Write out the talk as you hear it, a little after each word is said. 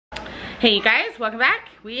Hey you guys, welcome back.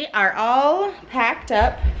 We are all packed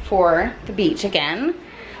up for the beach again.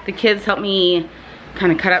 The kids helped me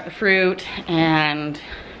kind of cut up the fruit and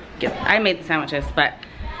I made the sandwiches, but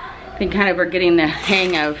I think kind of we're getting the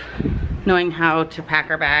hang of knowing how to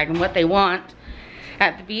pack our bag and what they want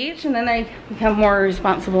at the beach, and then I become more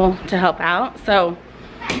responsible to help out. So,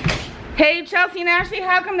 hey Chelsea and Ashley,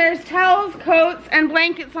 how come there's towels, coats, and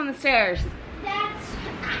blankets on the stairs? That's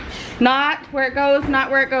not where it goes, not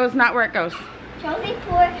where it goes, not where it goes. Chelsea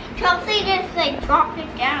just like dropped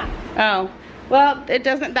it down. Oh, well it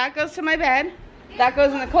doesn't, that goes to my bed. That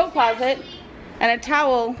goes in the coat closet. And a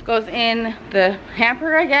towel goes in the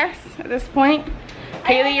hamper, I guess, at this point.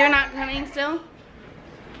 Kaylee, you're not coming still?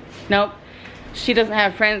 Nope. She doesn't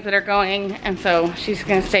have friends that are going, and so she's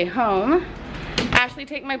gonna stay home. Ashley,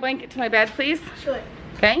 take my blanket to my bed, please. Sure.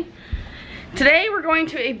 Okay. Today we're going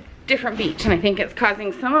to a different beach, and I think it's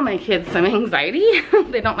causing some of my kids some anxiety.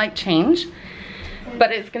 They don't like change,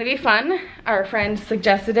 but it's gonna be fun. Our friend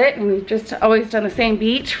suggested it, and we've just always done the same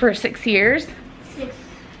beach for 6 years. No,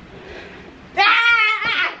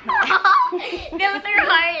 they're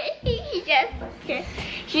hard.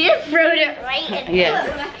 She just threw it right in. Yes.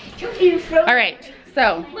 All Alright,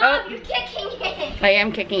 so. Mom, you're kicking it. I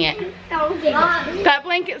am kicking it. That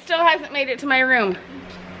blanket still hasn't made it to my room.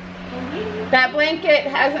 That blanket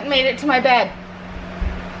hasn't made it to my bed.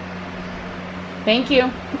 Thank you.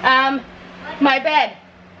 My bed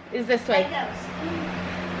is this way.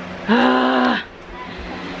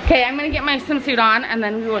 Okay, I'm gonna get my swimsuit on and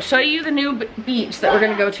then we will show you the new beach that we're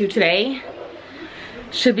gonna go to today.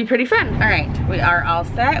 Should be pretty fun. All right, we are all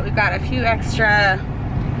set. We've got a few extra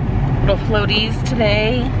little floaties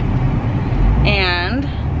today. And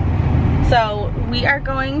so we are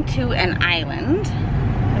going to an island.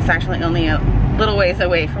 It's actually only a little ways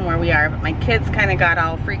away from where we are, but my kids kind of got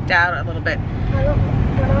all freaked out a little bit.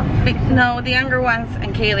 No, the younger ones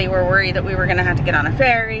and Kaylee were worried that we were gonna have to get on a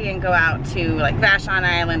ferry and go out to like Vashon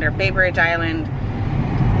Island or Bay Bridge Island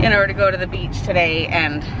in order to go to the beach today,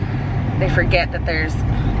 and they forget that there's,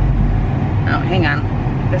 oh, hang on.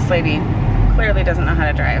 This lady clearly doesn't know how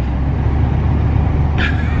to drive.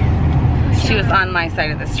 She was on my side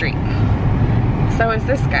of the street. So is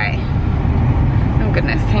this guy. Oh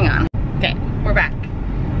goodness, hang on. Okay, we're back.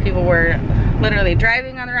 People were literally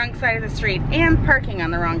driving on the wrong side of the street and parking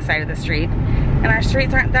on the wrong side of the street. And our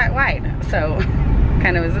streets aren't that wide, so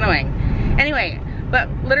kind of was annoying. Anyway, but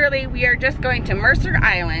literally we are just going to Mercer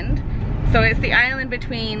Island. So it's the island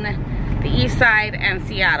between the east side and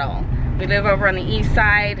Seattle. We live over on the east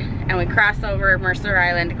side and we cross over Mercer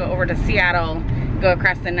Island to go over to Seattle, go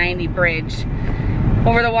across the 90 bridge,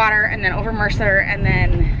 over the water and then over Mercer and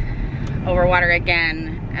then over water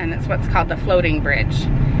again, and it's what's called the floating bridge.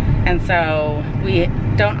 And so we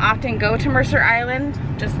don't often go to Mercer Island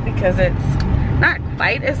just because it's not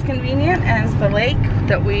quite as convenient as the lake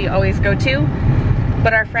that we always go to.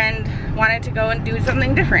 But our friend wanted to go and do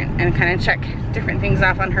something different and kind of check different things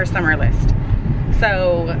off on her summer list.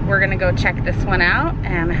 So we're gonna go check this one out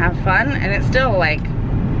and have fun. And it's still like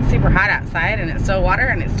super hot outside and it's still water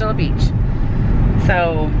and it's still a beach.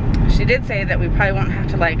 So she did say that we probably won't have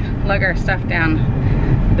to like lug our stuff down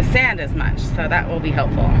the sand as much. So that will be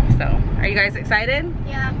helpful. So are you guys excited?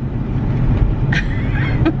 Yeah.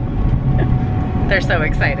 They're so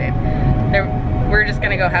excited. We're just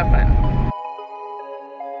gonna go have fun.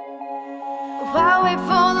 Why wait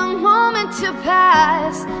for the moment to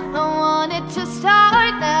pass? I want it to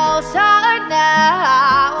start now, start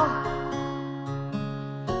now.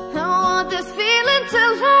 I want this feeling to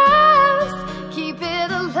last. Keep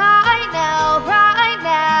it alive now, right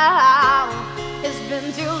now. It's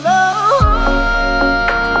been too long.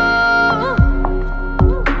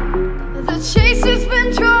 The chase has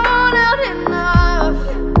been drawn out enough.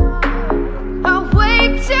 I'll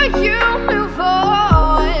wait till you move on.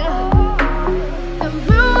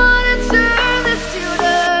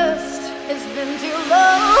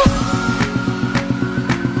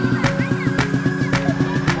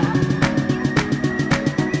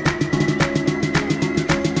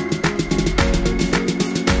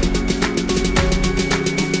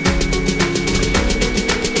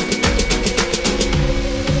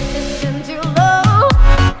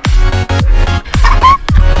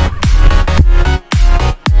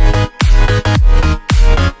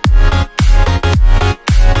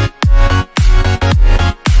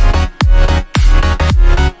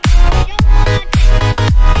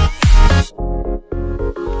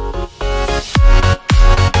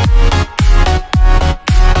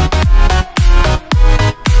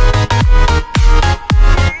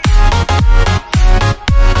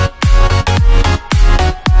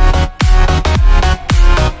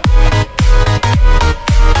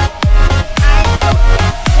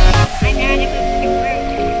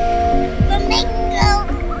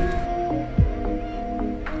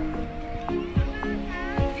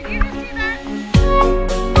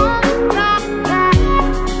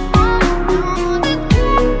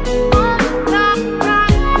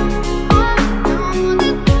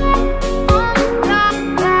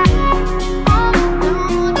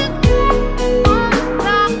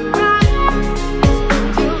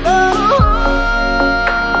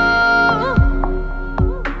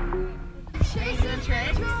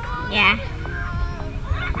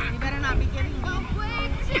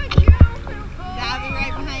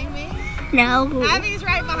 No. Abby's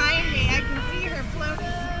right behind me. I can see her floating.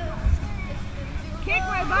 Kick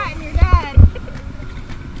my butt and you're dead.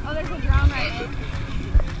 Oh, there's a drown right there.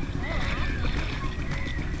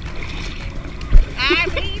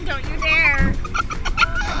 Abby, don't you dare.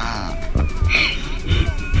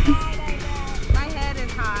 My head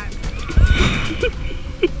is hot.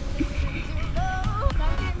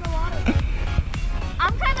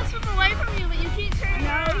 I'm trying to swim away from you, but you keep turning.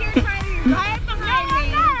 No, you're trying to be right behind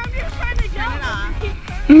me. I'm just trying to jump.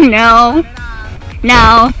 Turn it off.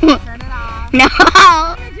 No. Turn it off. No. Turn it off.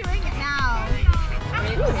 No. You're doing it now.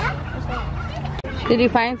 Did you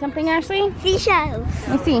find something, Ashley? Seashells.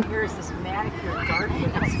 Let's see. Here's this manicure garden.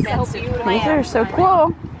 Expensive These are so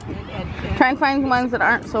cool. Try and find ones that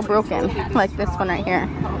aren't so broken, like this one right here.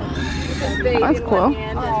 That one's cool.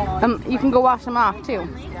 You can go wash them off too.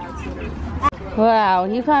 Wow,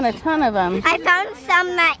 you found a ton of them. I found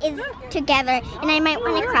some that is together, and I might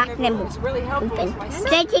want to crack them open.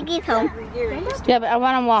 Should I take these home? Yeah, but I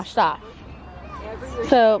want them washed off.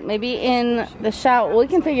 So maybe in the shower, we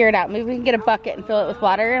can figure it out. Maybe we can get a bucket and fill it with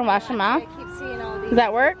water and wash them off. Does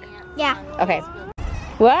that work? Yeah. Okay.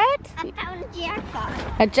 What? I found a jackpot.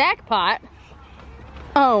 A jackpot?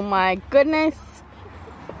 Oh my goodness.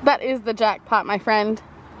 That is the jackpot, my friend.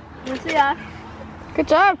 Yeah. Good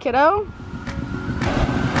job, kiddo.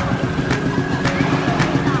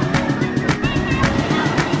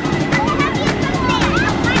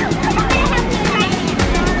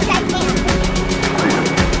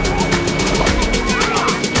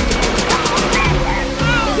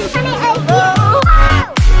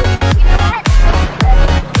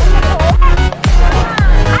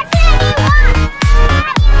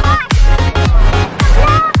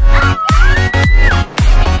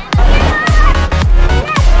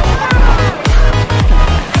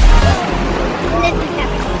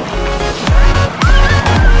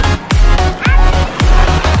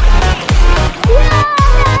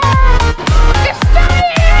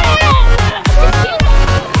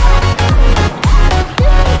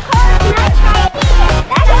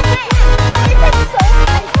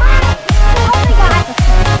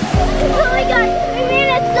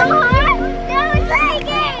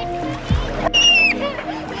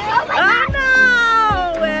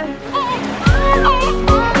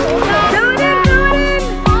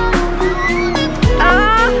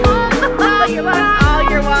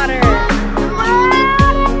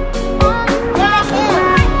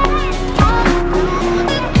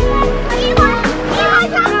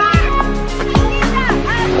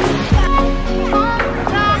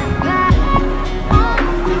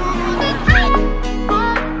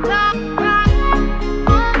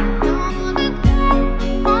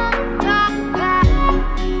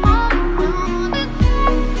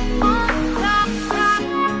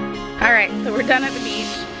 Done at the beach,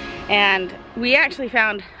 and we actually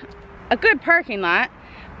found a good parking lot,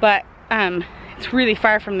 but it's really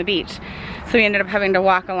far from the beach, so we ended up having to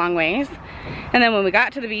walk a long ways. And then when we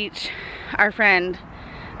got to the beach, our friend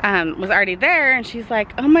was already there, and she's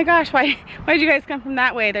like, oh my gosh, why did you guys come from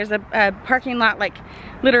that way? There's a parking lot like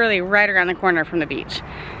literally right around the corner from the beach.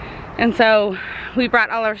 And so we brought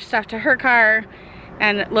all our stuff to her car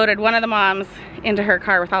and loaded one of the moms into her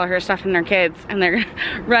car with all of her stuff and their kids, and they're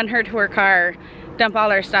gonna run her to her car, dump all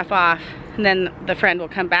her stuff off, and then the friend will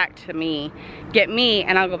come back to me, get me,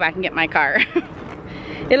 and I'll go back and get my car.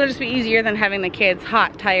 It'll just be easier than having the kids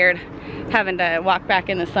hot, tired, having to walk back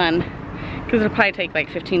in the sun, because it'll probably take like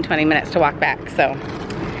 15-20 minutes to walk back. So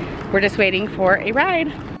we're just waiting for a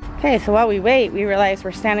ride. Okay, so while we wait, we realize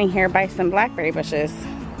we're standing here by some blackberry bushes,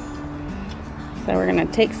 so we're gonna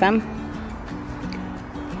take some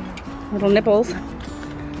little nipples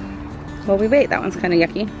while we wait. That one's kind of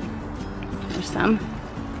yucky. There's some.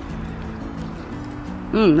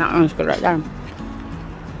 That one's good right there.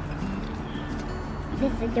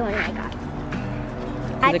 This is the one I got.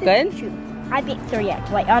 Is it good? I picked 3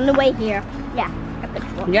 eggs. Like on the way here. Yeah, I picked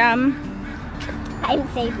 4. Yum. I'm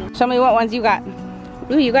saving. Show me what ones you got.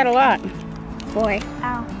 Ooh, you got a lot. 4.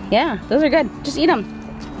 Ow. Yeah, those are good. Just eat them.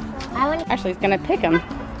 I want to. Ashley's gonna pick them.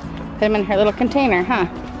 Put them in her little container, huh?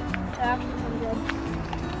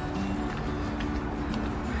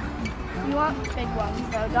 You want big ones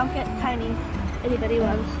though, don't get tiny itty bitty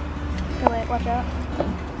ones. Oh wait, watch out.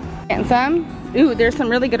 Getting some? Ooh, there's some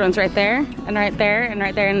really good ones right there, and right there, and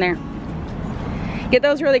right there, and there. Get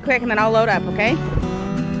those really quick and then I'll load up, okay?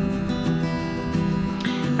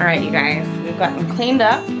 Alright, you guys, we've gotten cleaned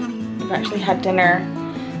up. We've actually had dinner.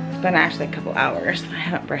 It's been actually a couple hours. I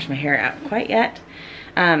haven't brushed my hair out quite yet.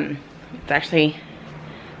 It's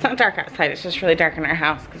not dark outside, it's just really dark in our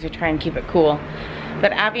house because we try and keep it cool.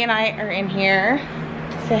 But Abby and I are in here.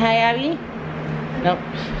 Say hi, Abby. Nope,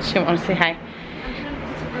 she won't say hi.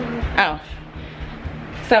 Oh.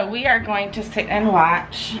 So we are going to sit and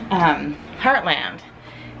watch Heartland.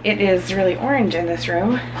 It is really orange in this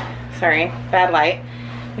room. Sorry, bad light.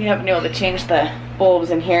 We haven't been able to change the bulbs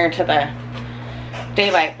in here to the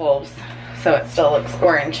daylight bulbs, so it still looks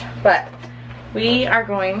orange. But we are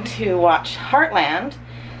going to watch Heartland.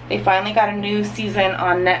 They finally got a new season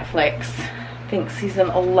on Netflix. I think season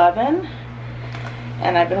 11.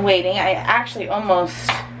 And I've been waiting. I actually almost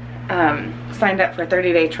signed up for a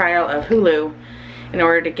 30-day trial of Hulu in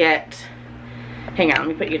order to get, hang on, let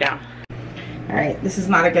me put you down. All right, this is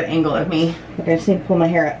not a good angle of me, but I just need to pull my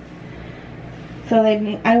hair up. So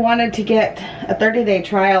I wanted to get a 30-day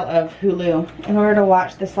trial of Hulu in order to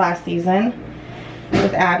watch this last season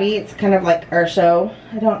with Abby. It's kind of like our show.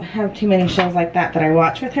 I don't have too many shows like that I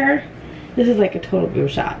watch with her. This is like a total boob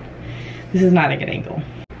shot. This is not a good angle.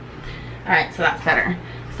 All right, so that's better.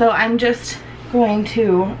 So I'm just going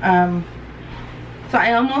to, so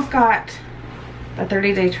I almost got a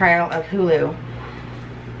 30-day trial of Hulu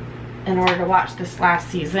in order to watch this last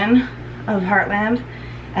season of Heartland.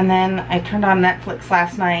 And then I turned on Netflix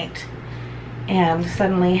last night and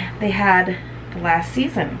suddenly they had the last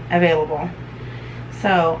season available.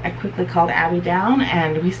 So I quickly called Abby down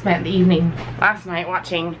and we spent the evening last night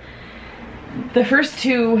watching the first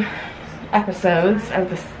 2 episodes of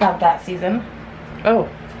that season. Oh.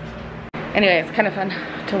 Anyway, it's kind of fun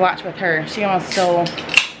to watch with her. She almost stole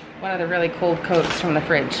one of the really cold Cokes from the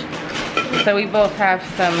fridge. So we both have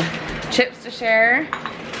some chips to share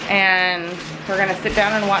and we're gonna sit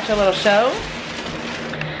down and watch a little show.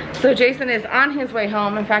 So Jason is on his way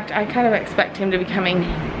home. In fact, I kind of expect him to be coming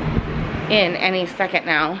in any second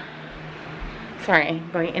now. Sorry,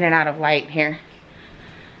 I'm going in and out of light here.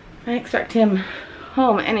 I expect him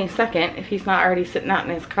home any second if he's not already sitting out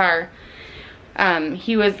in his car.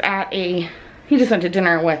 He just went to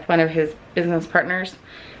dinner with one of his business partners.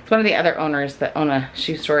 It's one of the other owners that own a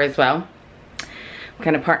shoe store as well. We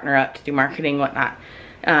kind of partner up to do marketing and whatnot.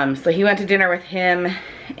 So he went to dinner with him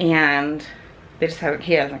and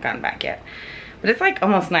he hasn't gotten back yet. But it's like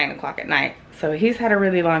almost 9 o'clock at night. So he's had a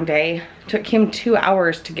really long day. It took him 2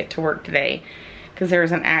 hours to get to work today because there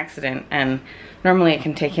was an accident, and normally it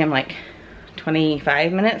can take him like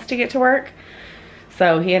 25 minutes to get to work.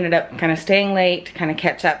 So he ended up kind of staying late to kind of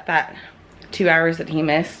catch up that 2 hours that he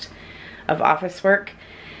missed of office work,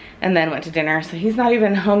 and then went to dinner. So he's not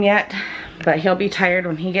even home yet, but he'll be tired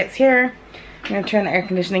when he gets here. I'm gonna turn the air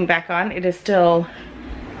conditioning back on. It is still,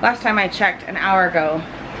 last time I checked an hour ago,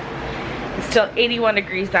 it's still 81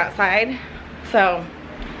 degrees outside. So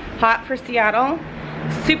hot for Seattle.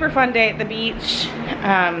 Super fun day at the beach.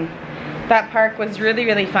 That park was really,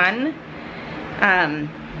 really fun.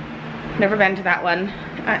 Never been to that one.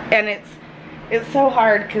 And it's so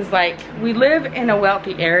hard because like we live in a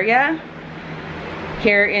wealthy area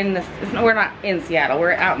here in this, we're not in Seattle,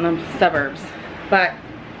 we're out in the suburbs, but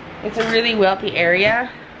it's a really wealthy area.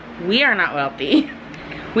 We are not wealthy.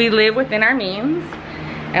 We live within our means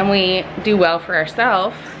and we do well for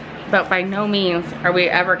ourselves, but by no means are we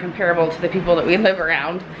ever comparable to the people that we live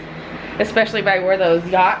around, especially by where those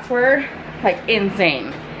yachts were. Like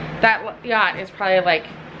insane. That yacht is probably like,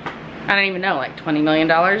 I don't even know, like $20 million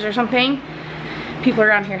or something. People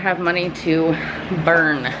around here have money to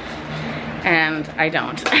burn and I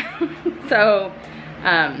don't. So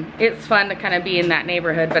it's fun to kind of be in that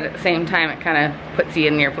neighborhood, but at the same time it kind of puts you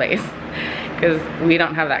in your place because we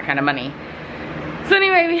don't have that kind of money. So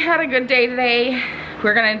anyway, we had a good day today.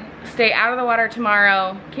 We're gonna stay out of the water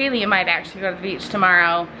tomorrow. Kaylee might actually go to the beach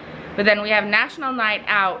tomorrow, but then we have National Night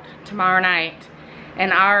Out tomorrow night,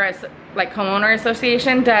 and our like homeowner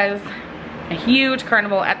association does a huge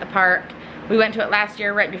carnival at the park. We went to it last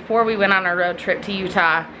year right before we went on our road trip to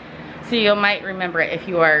Utah, so you might remember it if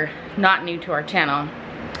you are not new to our channel.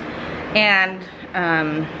 And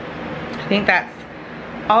I think that's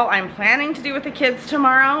all I'm planning to do with the kids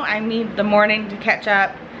tomorrow. I need the morning to catch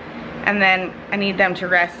up, and then I need them to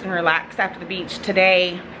rest and relax after the beach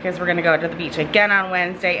today because we're gonna go to the beach again on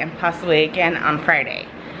Wednesday and possibly again on Friday.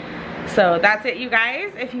 So that's it, you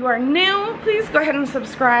guys. If you are new, please go ahead and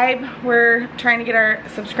subscribe. We're trying to get our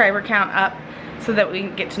subscriber count up so that we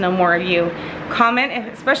can get to know more of you. Comment,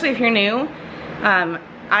 especially if you're new.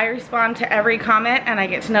 I respond to every comment and I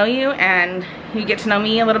get to know you and you get to know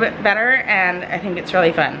me a little bit better, and I think it's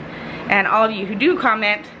really fun. And all of you who do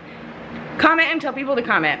comment and tell people to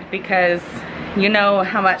comment because you know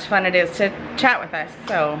how much fun it is to chat with us.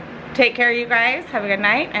 So take care, you guys. Have a good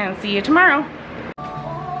night and see you tomorrow.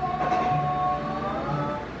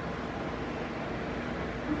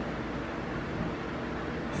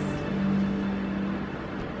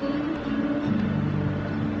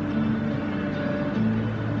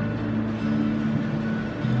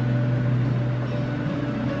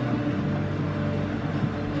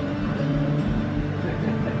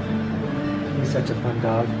 Such a fun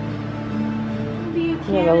dog.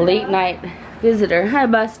 We have a late night visitor. Hi,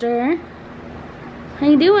 Buster. How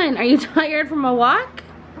you doing? Are you tired from a walk?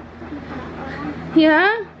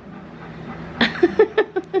 Yeah?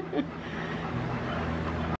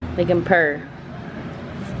 They can purr.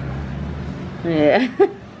 Yeah.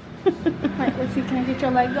 Alright, let's see, can I get your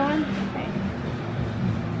leg going?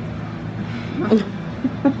 Okay.